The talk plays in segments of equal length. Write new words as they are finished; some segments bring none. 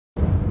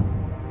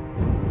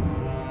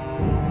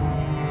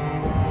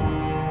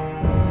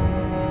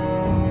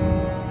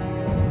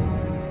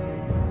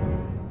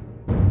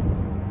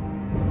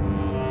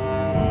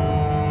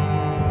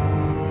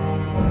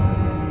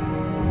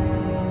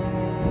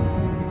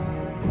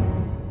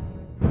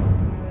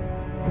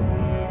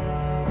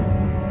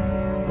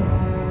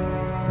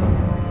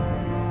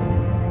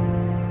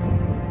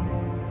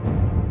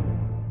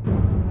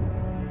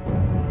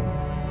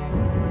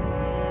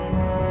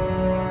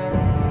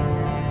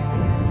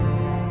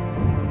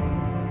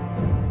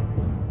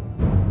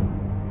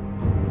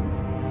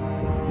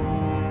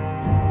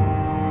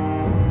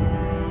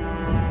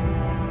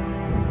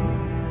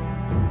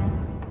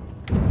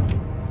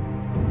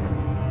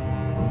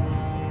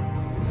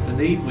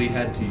leave we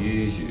had to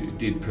use you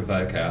did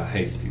provoke our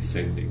hasty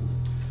sending.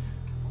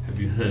 Have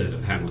you heard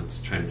of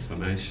Hamlet's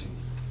transformation?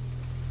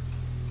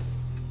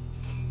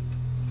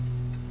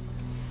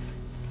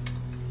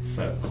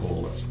 So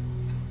call it.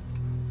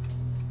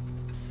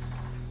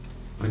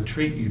 I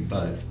entreat you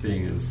both,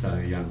 being of so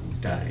young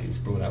days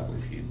brought up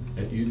with him,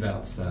 that you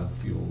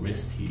vouchsafe your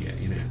rest here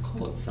in our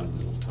court some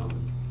little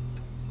time.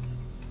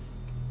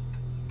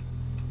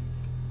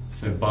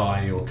 So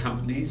by your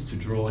companies to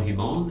draw him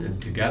on and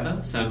to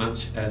gather, so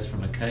much as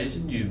from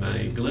occasion you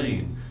may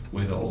glean,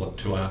 whether aught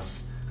to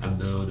us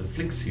unknown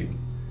afflicts him.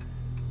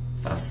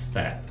 Thus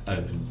that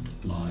opened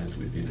lies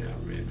within our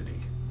remedy.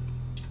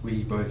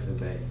 We both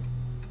obey,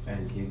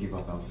 and here give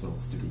up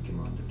ourselves to be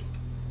commanded.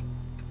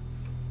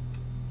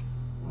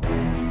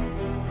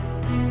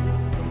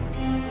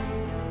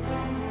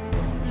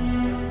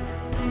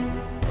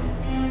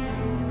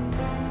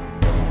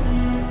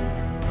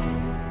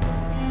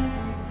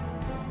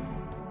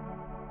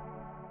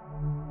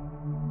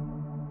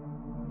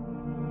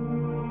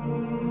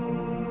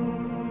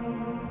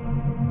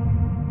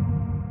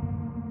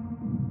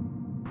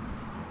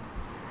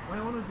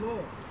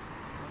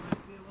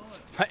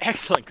 My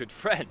excellent good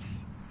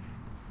friends!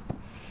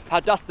 How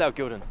dost thou,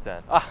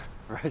 Guildenstern? Ah,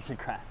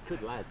 Rosencrantz,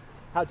 good lads.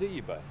 How do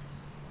you both?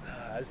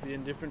 As the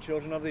indifferent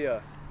children of the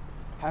earth.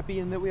 Happy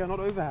in that we are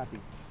not over happy.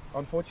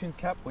 On fortune's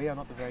cap, we are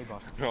not the very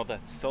bottom. Nor the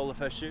sole of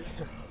her shoe?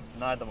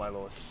 Neither, my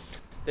lord.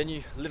 Then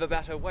you live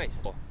about her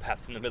waist, or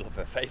perhaps in the middle of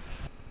her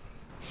favours.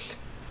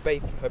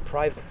 Faith, her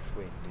private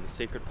suite. In the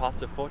secret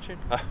parts of fortune?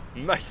 Ah,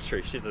 most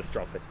true, she's a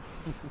strumpet.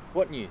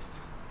 What news?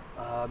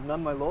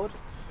 None, my lord,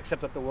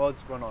 except that the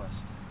world's grown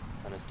honest.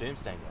 And as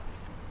doomsday yet.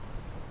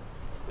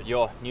 But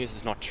your news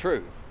is not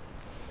true.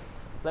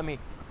 Let me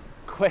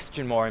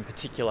question more in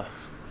particular.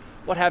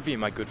 What have you,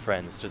 my good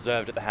friends,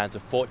 deserved at the hands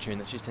of fortune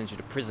that she sends you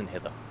to prison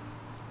hither?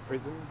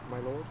 Prison, my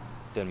lord?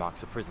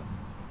 Denmark's a prison.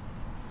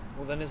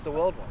 Well, then is the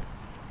world one?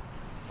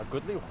 A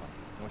goodly one,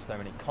 in which there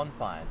are many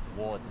confines,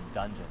 wards and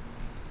dungeons,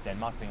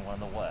 Denmark being one of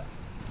the worst.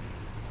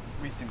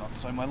 We think not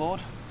so, my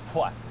lord.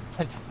 Why?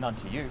 Then 'tis none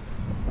to you.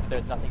 But there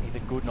is nothing either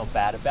good nor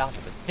bad about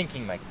it, but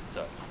thinking makes it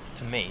so.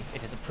 To me,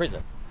 it is a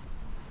prison.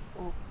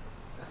 Well,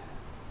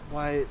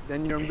 why,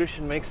 then your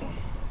ambition makes it.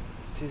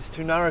 'Tis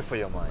too narrow for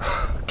your mind.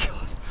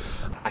 God.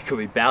 I could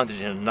be bounded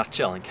in a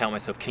nutshell and count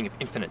myself king of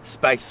infinite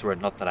space were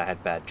it not that I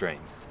had bad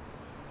dreams.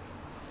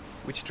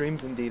 Which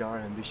dreams indeed are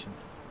ambition.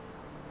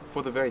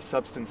 For the very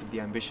substance of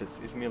the ambitious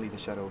is merely the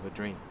shadow of a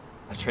dream.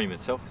 A dream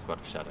itself is but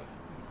a shadow.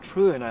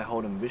 True, and I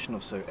hold ambition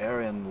of so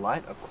airy and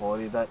light a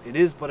quality that it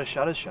is but a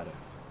shadow's shadow.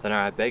 Then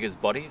are our beggars'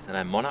 bodies and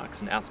our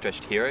monarchs and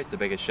outstretched heroes the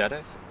beggars'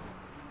 shadows?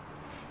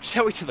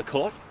 Shall we to the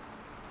court?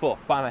 For,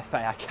 by my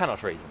fay, I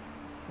cannot reason.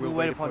 We'll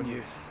wait upon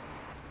you.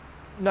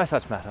 No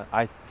such matter.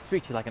 I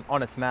speak to you like an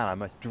honest man. I'm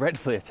most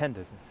dreadfully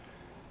attentive.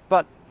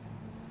 But,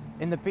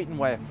 in the beaten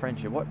way of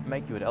friendship, what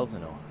make you at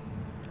Elsinore?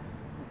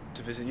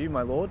 To visit you,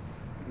 my lord.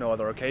 No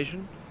other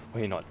occasion.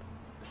 Were you not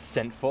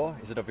sent for?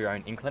 Is it of your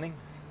own inclining?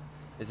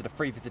 Is it a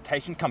free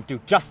visitation? Come, do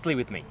justly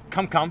with me.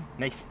 Come, come,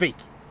 nay, speak.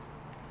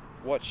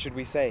 What should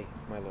we say,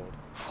 my lord?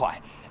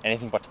 Why,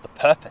 anything but to the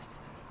purpose.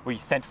 Were you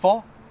sent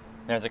for?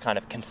 There is a kind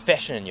of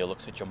confession in your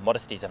looks which your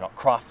modesties are not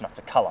craft enough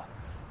to colour.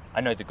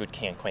 I know the good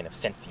king and queen have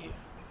sent for you.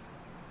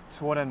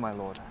 To what end, my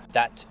lord?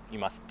 That you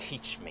must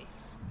teach me.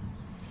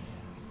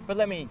 But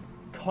let me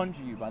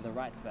conjure you by the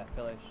rights of our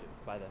fellowship,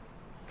 by the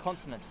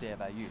constancy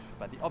of our youth,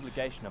 by the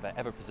obligation of our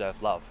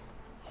ever-preserved love,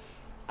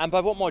 and by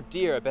what more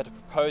dear a better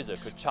proposer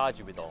could charge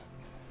you withal.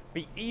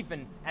 Be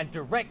even and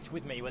direct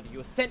with me whether you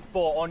are sent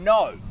for or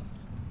no.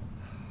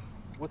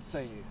 What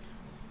say you?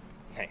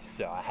 Nay,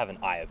 sir, I have an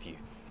eye of you.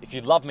 If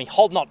you love me,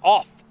 hold not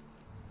off.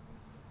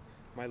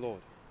 My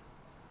lord,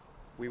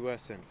 we were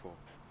sent for.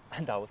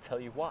 And I will tell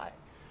you why.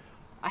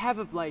 I have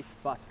of late,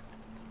 but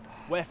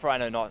wherefore I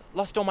know not,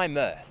 lost all my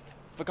mirth,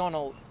 forgone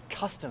all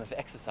custom of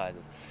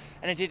exercises,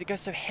 and indeed it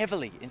goes so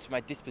heavily into my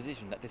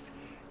disposition that this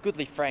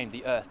goodly frame,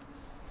 the earth,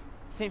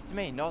 seems to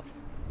me not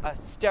a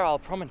sterile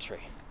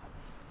promontory.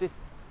 This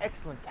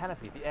excellent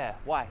canopy, the air,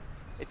 why,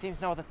 it seems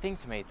no other thing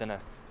to me than a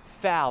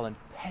foul and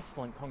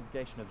pestilent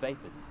congregation of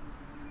vapours.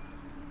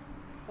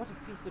 What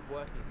a piece of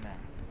work is man.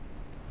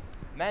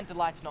 Man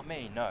delights not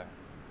me, no,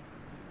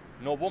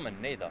 nor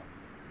woman neither.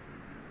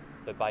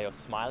 Though by your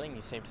smiling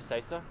you seem to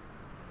say so.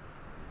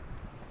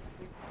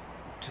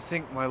 To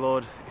think, my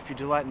lord, if you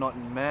delight not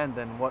in man,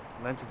 then what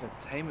Lenten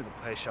entertainment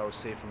the place shall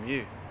receive from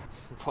you?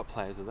 What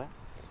players are there?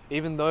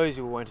 Even those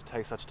you were wont to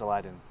take such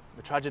delight in,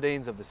 the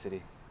tragedians of the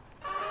city.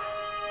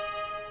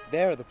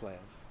 There are the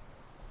players.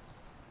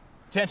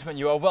 Gentlemen,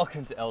 you are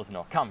welcome to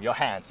Elsinore. Come, your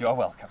hands, you are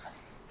welcome.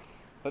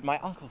 But my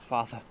uncle,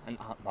 father, and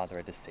aunt, mother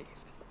are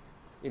deceived.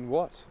 In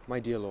what, my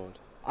dear lord?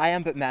 I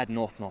am but mad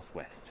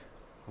north-northwest.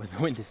 When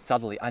the wind is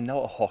southerly, I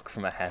know a hawk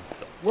from a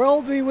handsaw.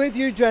 Well be with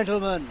you,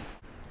 gentlemen.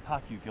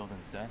 Hark you,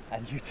 Guildenstern,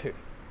 and you too.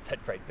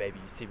 That great baby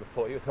you see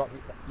before you is not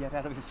yet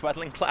out of his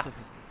swaddling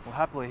clouds. Well,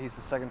 happily he's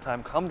the second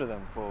time come to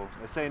them, for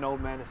they say an old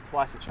man is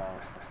twice a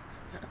child.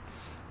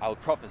 Our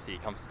prophecy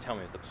comes to tell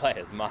me of the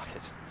player's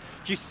market.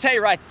 You say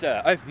right,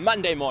 sir. Oh,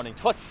 Monday morning,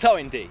 'twas so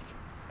indeed.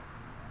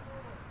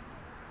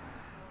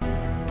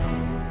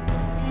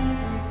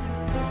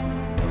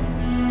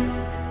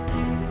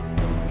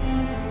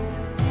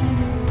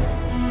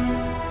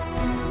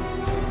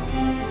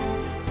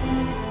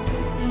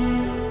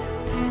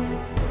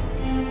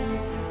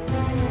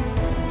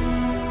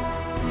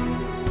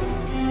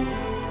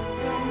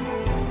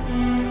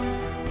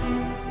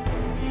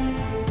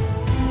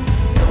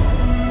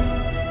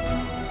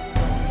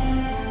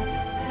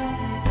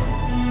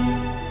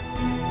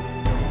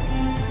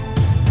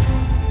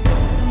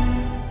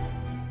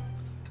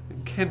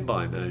 Can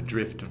by no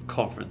drift of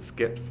conference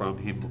get from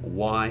him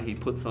why he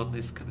puts on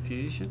this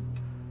confusion,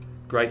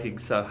 grating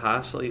so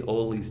harshly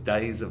all his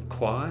days of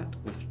quiet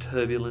with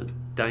turbulent,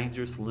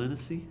 dangerous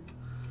lunacy?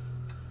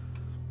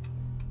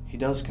 He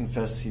does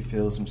confess he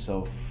feels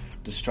himself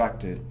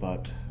distracted,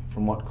 but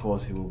from what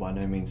cause he will by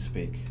no means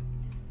speak.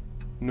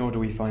 Nor do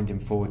we find him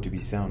forward to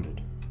be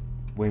sounded,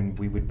 when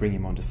we would bring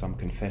him onto some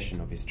confession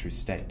of his true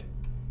state.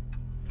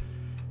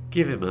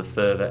 Give him a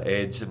further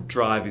edge and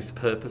drive his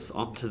purpose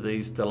onto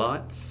these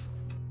delights.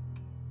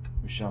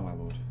 We shall, my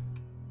lord.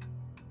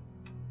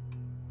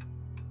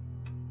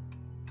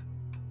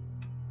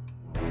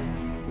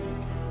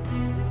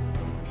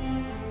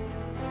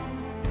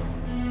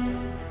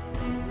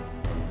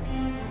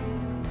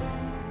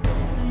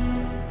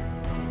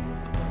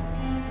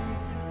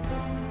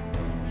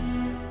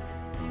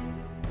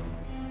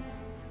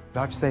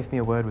 Vouchsafe me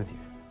a word with you.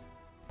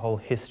 Whole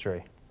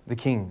history. The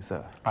king,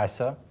 sir, Aye,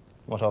 sir.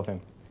 What of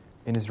him?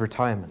 in his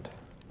retirement,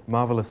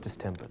 marvellous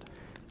distempered.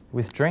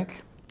 With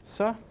drink,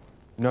 sir?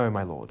 No,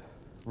 my lord,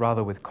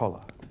 rather with choler.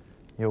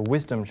 Your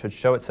wisdom should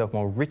show itself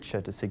more richer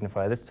to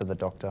signify this to the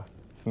doctor.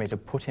 For me to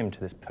put him to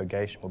this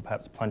purgation will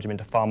perhaps plunge him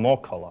into far more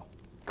choler.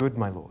 Good,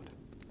 my lord.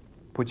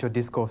 Put your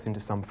discourse into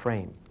some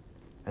frame,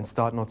 and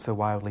start not so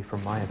wildly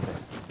from my affair.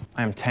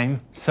 I am tame,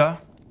 sir.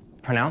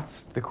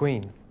 Pronounce. The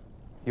queen,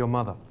 your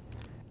mother,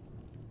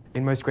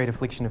 in most great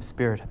affliction of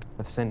spirit,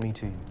 hath sent me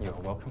to you. You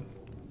are welcome.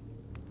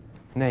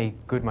 Nay,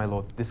 good my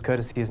lord, this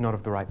courtesy is not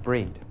of the right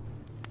breed.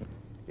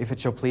 If it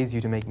shall please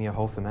you to make me a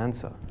wholesome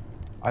answer,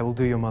 I will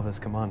do your mother's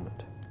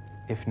commandment.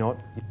 If not,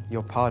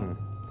 your pardon,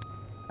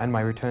 and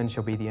my return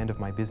shall be the end of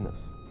my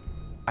business.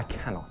 I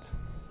cannot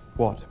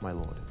What, my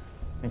lord?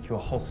 make you a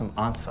wholesome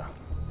answer.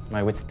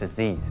 My wit's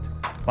diseased.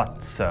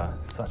 But, sir,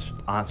 such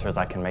answer as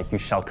I can make you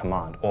shall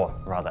command, or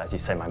rather, as you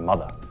say, my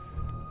mother.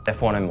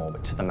 Therefore no more,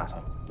 but to the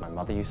matter. My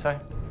mother, you say?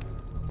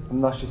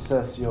 And thus she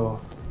says your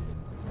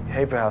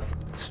behaviour hath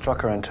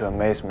struck her into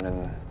amazement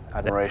and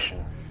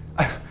admiration.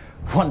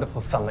 Wonderful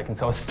son that can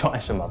so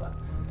astonish a mother.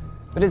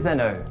 But is there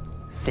no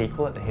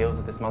sequel at the heels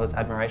of this mother's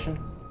admiration?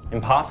 In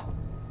part?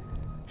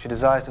 She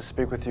desires to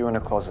speak with you in a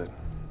closet,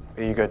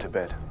 ere you go to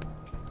bed.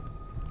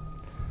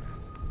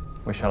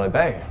 We shall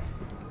obey.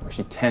 Were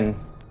she 10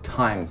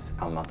 times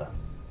our mother.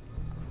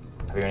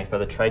 Have you any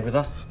further trade with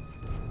us?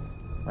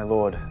 My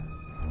lord,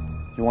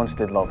 you once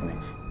did love me.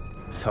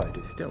 So I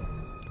do still,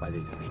 by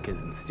these pickers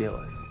and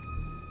stealers.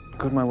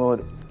 Good my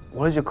lord,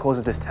 what is your cause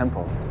of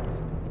distemper?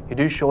 You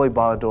do surely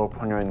bar the door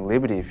upon your own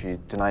liberty if you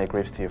deny your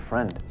griefs to your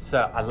friend.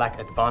 Sir, I lack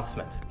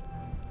advancement.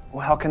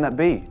 Well, how can that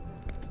be,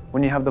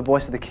 when you have the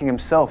voice of the king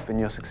himself in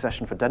your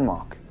succession for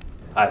Denmark?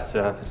 Aye,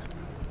 sir,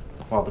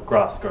 but while the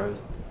grass grows,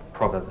 the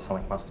proverb of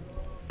something must.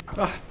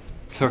 Ah,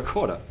 the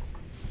recorder.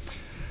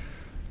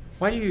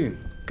 Why do you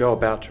go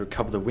about to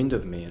recover the wind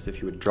of me as if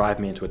you would drive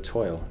me into a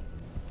toil?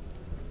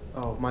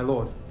 Oh, my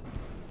lord,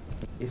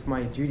 if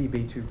my duty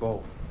be too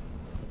bold,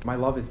 my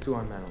love is too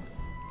unmannerly.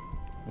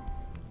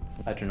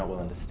 I do not well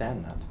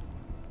understand that.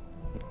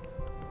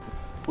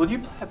 Will you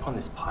play upon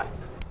this pipe?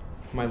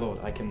 My lord,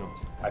 I cannot.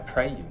 I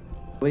pray you.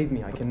 Believe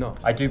me, I cannot.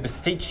 I do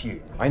beseech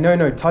you. I know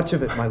no touch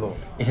of it, my lord.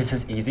 It is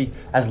as easy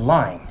as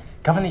lying.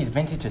 Govern these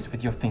vintages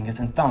with your fingers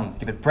and thumbs.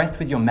 Give it breath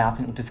with your mouth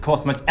and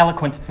discourse most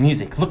eloquent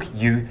music. Look,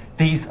 you,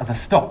 these are the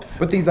stops.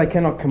 But these I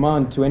cannot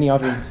command to any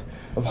utterance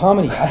of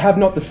harmony. I have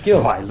not the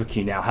skill. Why, look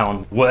you now, how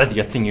unworthy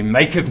a thing you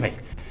make of me.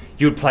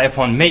 You would play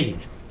upon me.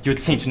 You would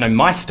seem to know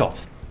my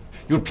stops.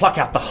 You would pluck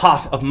out the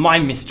heart of my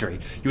mystery.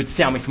 You would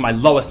sound me from my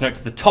lowest note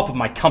to the top of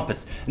my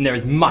compass. And there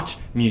is much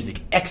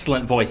music,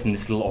 excellent voice in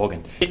this little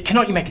organ. Yet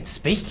cannot you make it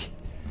speak?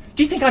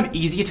 Do you think I'm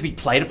easier to be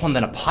played upon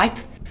than a pipe?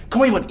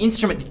 Call me what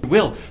instrument you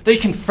will, though you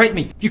can fret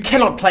me, you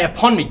cannot play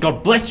upon me.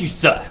 God bless you,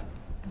 sir.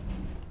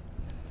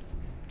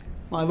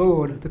 My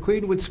lord, the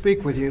Queen would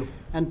speak with you,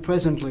 and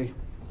presently.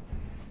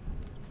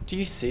 Do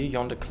you see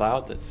yonder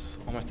cloud that's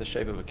almost the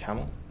shape of a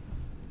camel?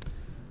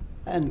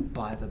 And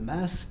by the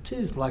mass,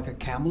 'tis like a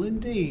camel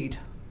indeed.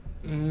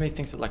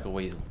 Methinks it like a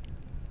weasel.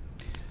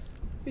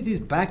 It is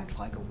backed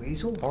like a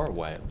weasel, Or a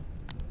whale.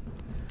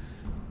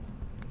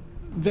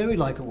 very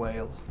like a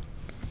whale.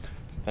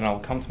 Then I will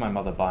come to my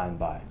mother by and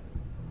by.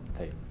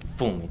 They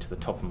fool me to the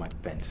top of my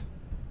bent.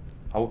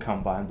 I will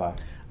come by and by.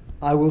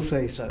 I will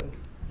say so.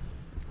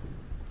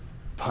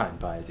 By and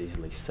by is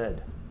easily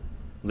said.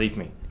 Leave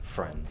me,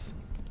 friends.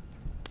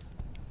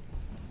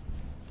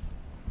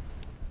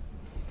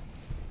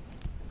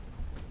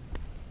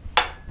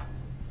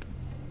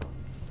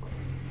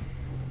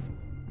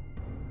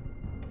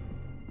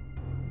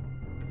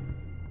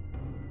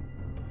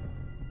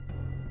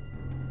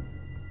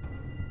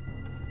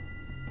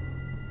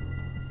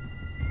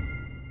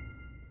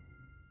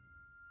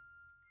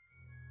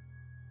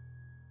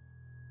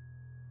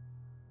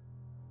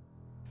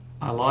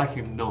 I like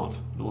him not,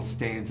 nor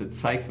stands it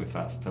safe with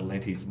us to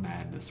let his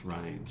madness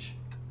range.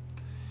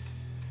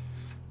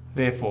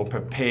 Therefore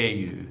prepare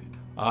you,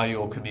 I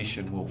your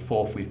commission will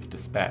forthwith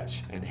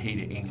dispatch, and he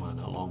to England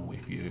along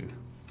with you.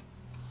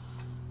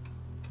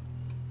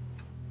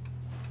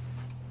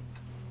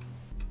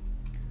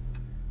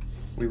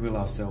 We will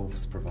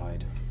ourselves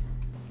provide.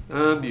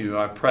 Arm you,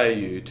 I pray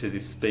you, to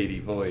this speedy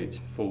voyage,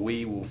 for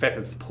we will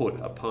fetters put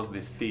upon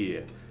this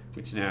fear,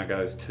 which now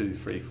goes too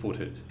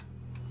free-footed.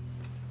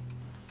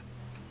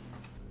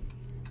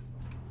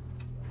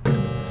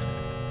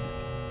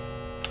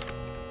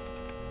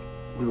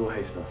 We will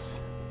haste us.